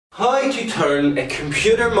How to turn a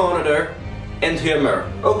computer monitor into a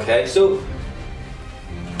mirror. Okay, so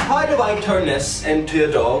how do I turn this into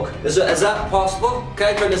a dog? Is that possible?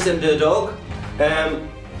 Can I turn this into a dog?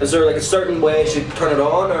 Is there like a certain way I should turn it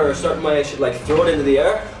on, or a certain way I should like throw it into the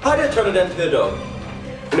air? How do I turn it into a dog?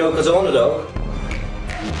 You know, because I want a dog.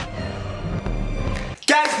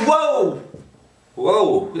 Guys, whoa!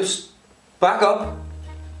 Whoa, just back up.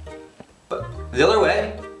 But the other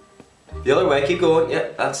way. The other way, keep going. Yeah,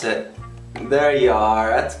 that's it. There you are.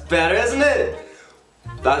 That's better, isn't it?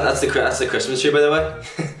 That's the Christmas tree, by the way.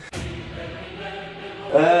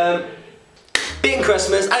 Being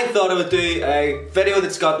Christmas, I thought I would do a video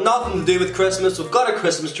that's got nothing to do with Christmas. We've got a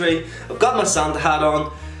Christmas tree. I've got my Santa hat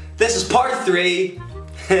on. This is part 3.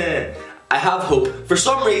 I have hope. For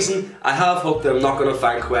some reason, I have hope that I'm not going to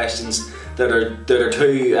find questions that are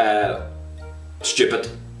too stupid.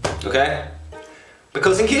 Okay?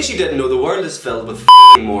 Because in case you didn't know, the world is filled with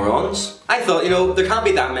f***ing morons. I thought, you know, there can't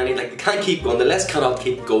be that many, like, they can't keep going, the list cannot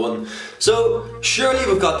keep going. So, surely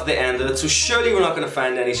we've got to the end of it, so surely we're not going to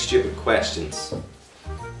find any stupid questions.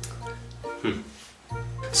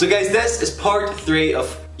 So guys, this is part 3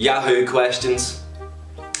 of Yahoo Questions.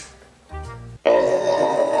 And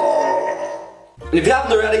if you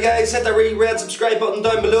haven't already, guys, hit that really red subscribe button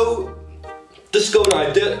down below. Just go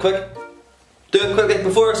now, do it quick. Do it quickly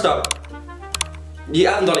before I stop. You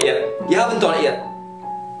haven't done it yet. You haven't done it yet.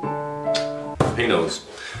 Who knows?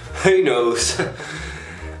 Who knows?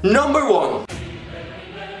 Number 1.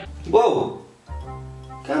 Whoa.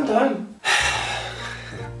 Calm down.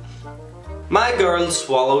 My girl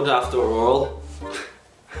swallowed after oral.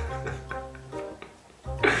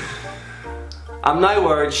 I'm now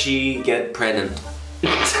worried she get pregnant.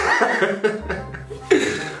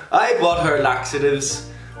 I bought her laxatives,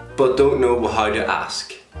 but don't know how to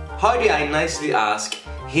ask. How do I nicely ask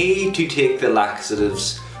he to take the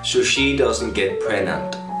laxatives so she doesn't get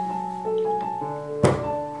pregnant?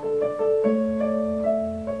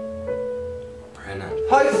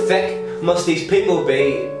 How thick must these people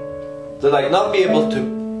be to like not be able to...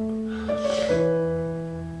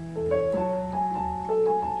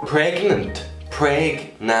 Pregnant.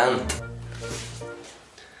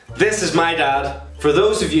 This is my dad. For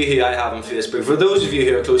those of you who I have on Facebook, for those of you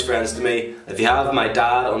who are close friends to me, if you have my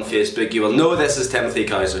dad on Facebook, you will know this is Timothy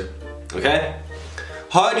Couser. Okay?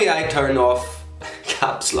 How do I turn off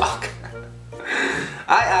caps lock?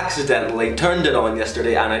 I accidentally turned it on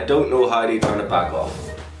yesterday and I don't know how to turn it back off.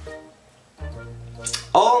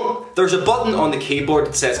 There's a button on the keyboard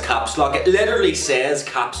that says caps lock. It literally says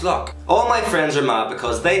caps lock. All my friends are mad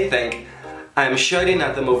because they think I'm shouting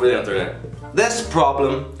at them over the internet. This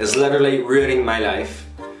problem is literally ruining my life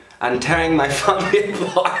and tearing my family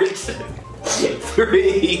apart through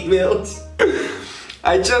emails.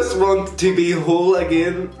 I just want to be whole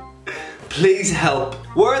again. Please help.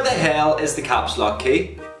 Where the hell is the caps lock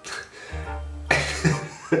key?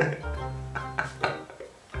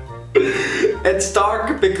 It's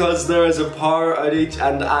dark because there is a power outage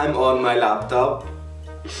and I'm on my laptop.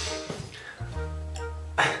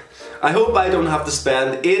 I hope I don't have to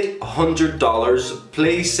spend $800.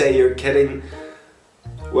 Please say you're kidding.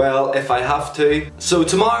 Well, if I have to. So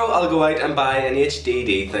tomorrow I'll go out and buy an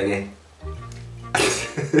HDD thingy.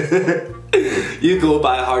 You go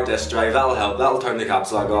buy a hard disk drive, that'll help. That'll turn the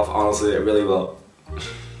caps lock off, honestly, it really will.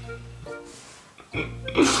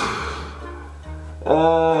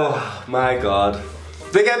 Oh my god.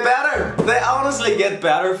 They get better! They honestly get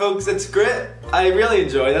better, folks. It's great. I really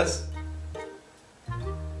enjoy this.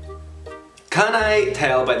 Can I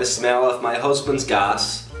tell by the smell of my husband's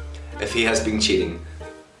gas if he has been cheating?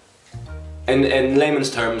 In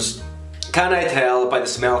layman's terms, can I tell by the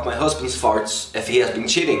smell of my husband's farts if he has been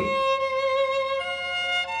cheating?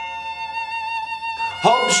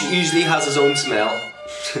 Hobbs usually has his own smell.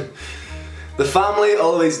 The family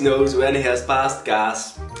always knows when he has passed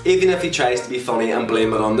gas, even if he tries to be funny and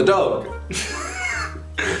blame it on the dog.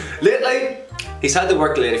 Lately, he's had to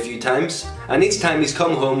work late a few times, and each time he's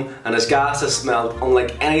come home and his gas has smelled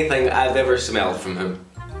unlike anything I've ever smelled from him.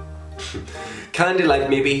 Kinda like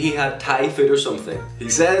maybe he had Thai food or something. He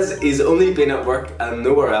says he's only been at work and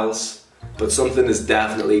nowhere else, but something is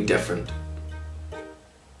definitely different.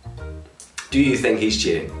 Do you think he's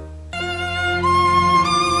cheating?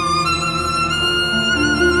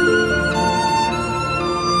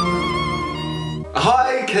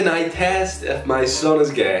 How can I test if my son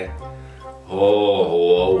is gay?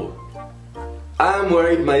 Oh, I'm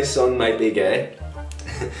worried my son might be gay.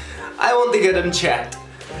 I want to get him checked.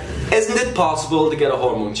 Isn't it possible to get a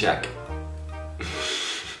hormone check?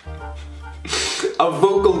 A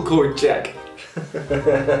vocal cord check.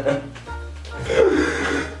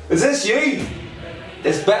 Is this you?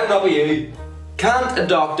 It's better not be you. Can't a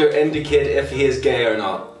doctor indicate if he is gay or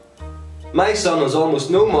not? My son has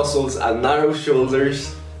almost no muscles and narrow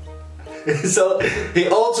shoulders. So he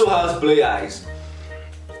also has blue eyes.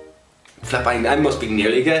 Flip, I must be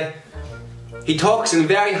nearly gay. He talks in a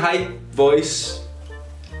very high voice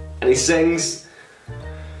and he sings.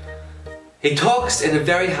 He talks in a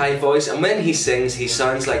very high voice, and when he sings he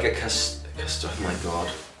sounds like a oh my god.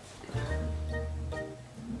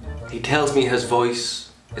 He tells me his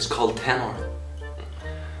voice is called tenor.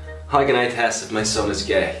 How can I test if my son is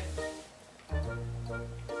gay?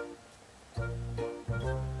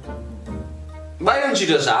 Why don't you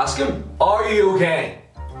just ask him? Are you okay?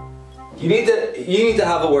 You need to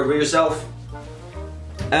have a word with yourself.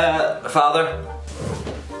 Father.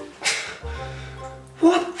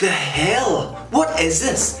 What the hell? What is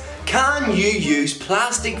this? Can you use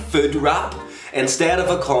plastic food wrap instead of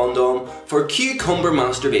a condom for cucumber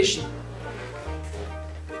masturbation?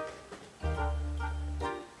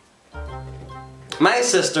 My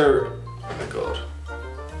sister... Oh my god.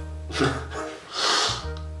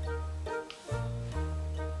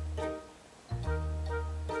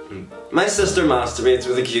 My sister masturbates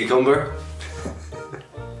with a cucumber.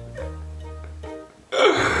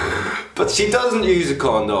 But she doesn't use a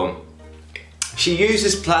condom. She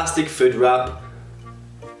uses plastic food wrap,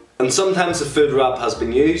 and sometimes the food wrap has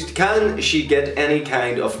been used. Can she get any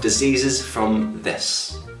kind of diseases from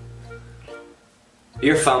this?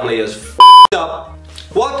 Your family is f***ed up.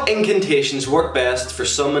 What incantations work best for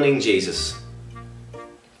summoning Jesus?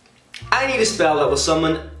 I need a spell that will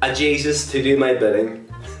summon a Jesus to do my bidding.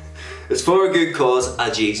 It's for a good cause,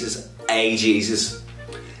 a Jesus.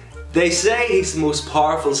 They say he's the most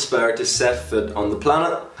powerful spirit to set foot on the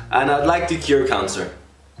planet, and I'd like to cure cancer.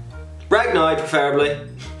 Right now, preferably.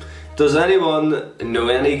 Does anyone know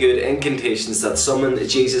any good incantations that summon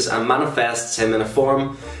Jesus and manifests him in a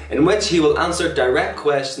form in which he will answer direct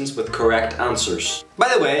questions with correct answers? By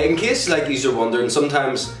the way, in case you're wondering,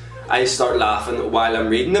 sometimes I start laughing while I'm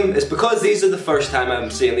reading them. It's because these are the first time I'm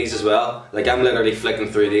seeing these as well. Like, I'm literally flicking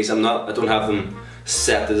through these. I don't have them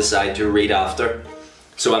set to the side to read after.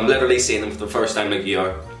 So I'm literally seeing them for the first time like you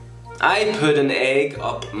are. I put an egg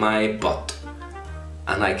up my butt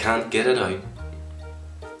and I can't get it out.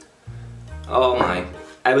 Oh my.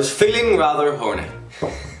 I was feeling rather horny.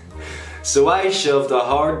 So I shoved a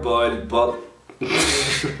hard-boiled butt.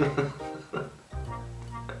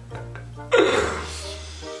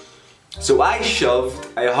 So I shoved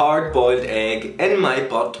a hard-boiled egg in my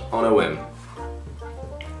butt on a whim.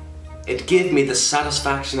 It gave me the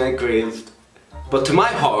satisfaction I craved. But to my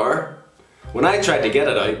horror, when I tried to get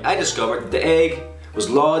it out, I discovered that the egg was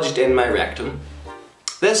lodged in my rectum.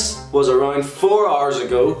 This was around 4 hours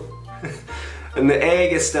ago, and the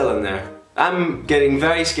egg is still in there. I'm getting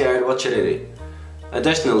very scared. What should I do?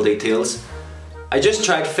 Additional details. I just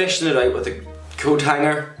tried fishing it out with a coat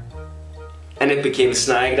hanger, and it became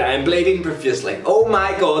snagged. I am bleeding profusely. Oh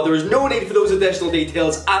my god, there is no need for those additional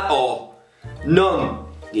details at all. None.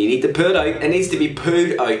 You need to poo it out. It needs to be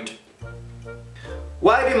pooed out.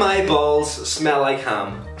 Why do my balls smell like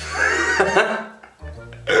ham?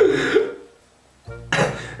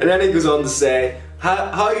 And then he goes on to say,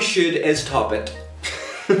 how should is top it?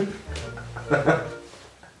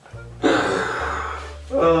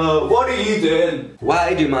 What are you doing?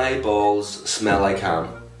 Why do my balls smell like ham?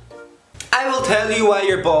 I will tell you why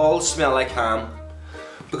your balls smell like ham.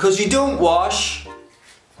 Because you don't wash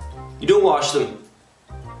them.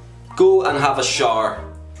 Go and have a shower.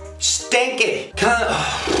 Stinky!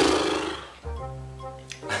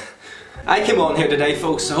 I came on here today,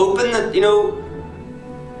 folks, hoping that,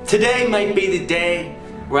 today might be the day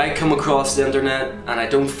where I come across the internet and I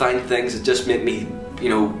don't find things that just make me,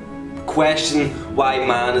 question why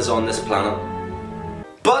man is on this planet.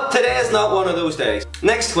 But today is not one of those days.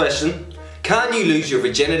 Next question. Can you lose your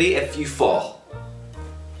virginity if you fall?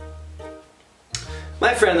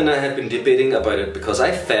 My friend and I have been debating about it because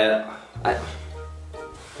I fell.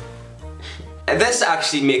 This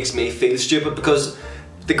actually makes me feel stupid because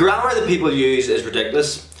the grammar that people use is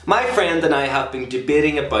ridiculous. My friend and I have been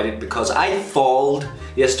debating about it because I falled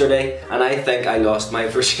yesterday and I think I lost my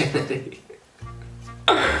virginity.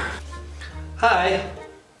 Hi.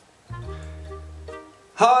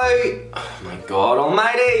 How... Oh my god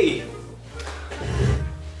almighty!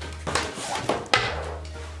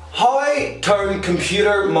 How turn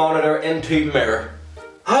computer monitor into mirror?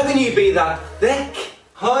 How can you be that thick?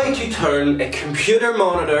 How to turn a computer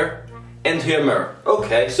monitor into a mirror?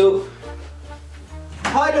 Okay, so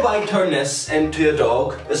how do I turn this into a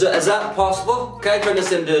dog? Is that possible? Can I turn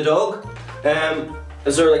this into a dog?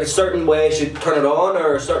 Is there like a certain way I should turn it on,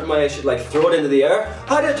 or a certain way I should like throw it into the air?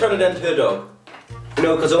 How do I turn it into a dog? You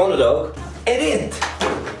know, because I want a dog. It ain't.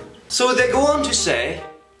 So they go on to say,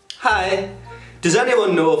 hi, does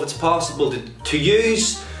anyone know if it's possible to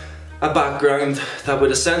use a background that would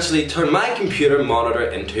essentially turn my computer monitor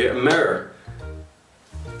into a mirror?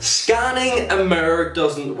 Scanning a mirror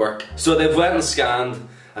doesn't work. So they've went and scanned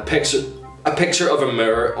a picture of a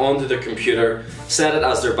mirror onto their computer, set it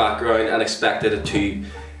as their background, and expected it to, you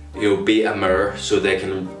know, be a mirror so they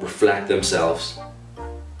can reflect themselves.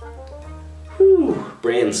 Whew,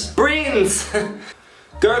 brains. Brains!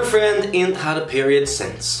 Girlfriend ain't had a period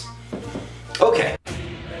since. Okay.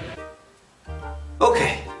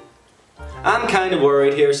 Okay. I'm kind of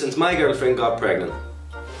worried here since my girlfriend got pregnant.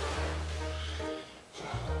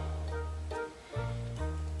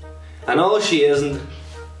 And all she isn't...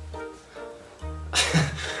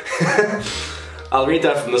 I'll read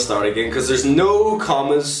that from the start again because there's no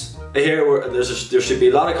commas here. There should be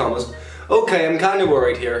a lot of commas. Okay, I'm kind of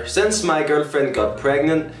worried here. Since my girlfriend got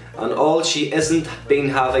pregnant and all she isn't been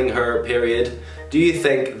having her period, do you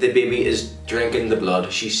think the baby is drinking the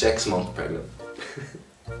blood? She's 6 months pregnant.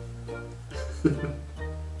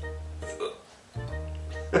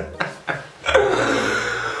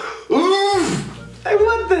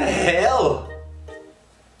 What the hell?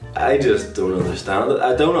 I just don't understand it.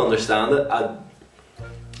 I don't understand it.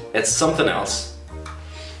 It's something else.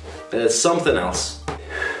 It's something else.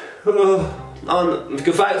 On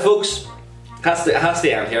goodbye, folks. It has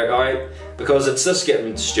to end here, alright? Because it's just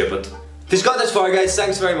getting stupid. If you've got this far, guys,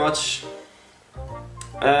 thanks very much.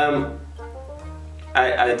 I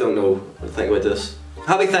don't know what to think about this.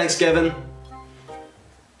 Happy Thanksgiving.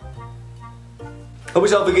 Hope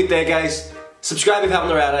you have a good day, guys. Subscribe if you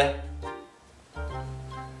haven't already.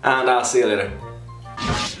 And I'll see you later.